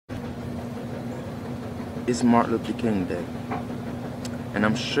It's Martin Luther King Day, and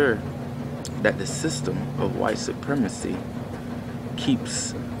I'm sure that the system of white supremacy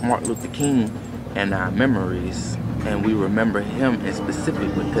keeps Martin Luther King in our memories, and we remember him in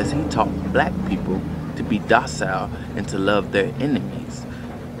specific because he taught black people to be docile and to love their enemies.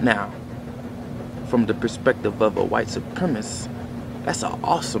 Now, from the perspective of a white supremacist, that's an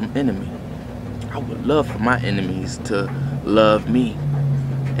awesome enemy. I would love for my enemies to love me,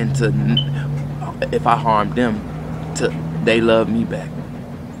 and to, if I harm them, to they love me back.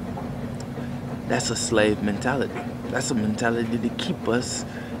 That's a slave mentality. That's a mentality to keep us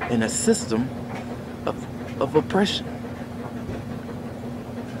in a system of oppression.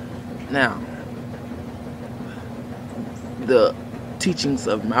 Now, the teachings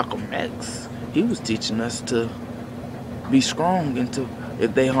of Malcolm X, he was teaching us to be strong and to,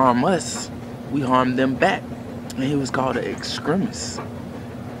 if they harm us, we harm them back. And he was called an extremist.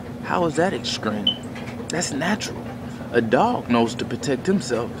 How is that extreme? That's natural. A dog knows to protect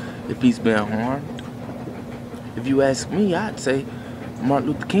himself if he's been harmed. If you ask me, I'd say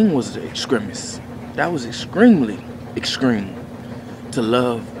Martin Luther King was an extremist. That was extremely extreme, to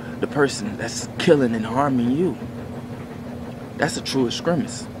love the person that's killing and harming you. That's a true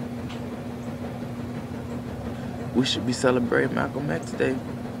extremist. We should be celebrating Malcolm X Day,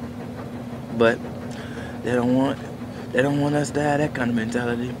 but they don't want us to have that kind of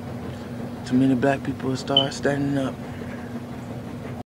mentality. Too many black people start standing up.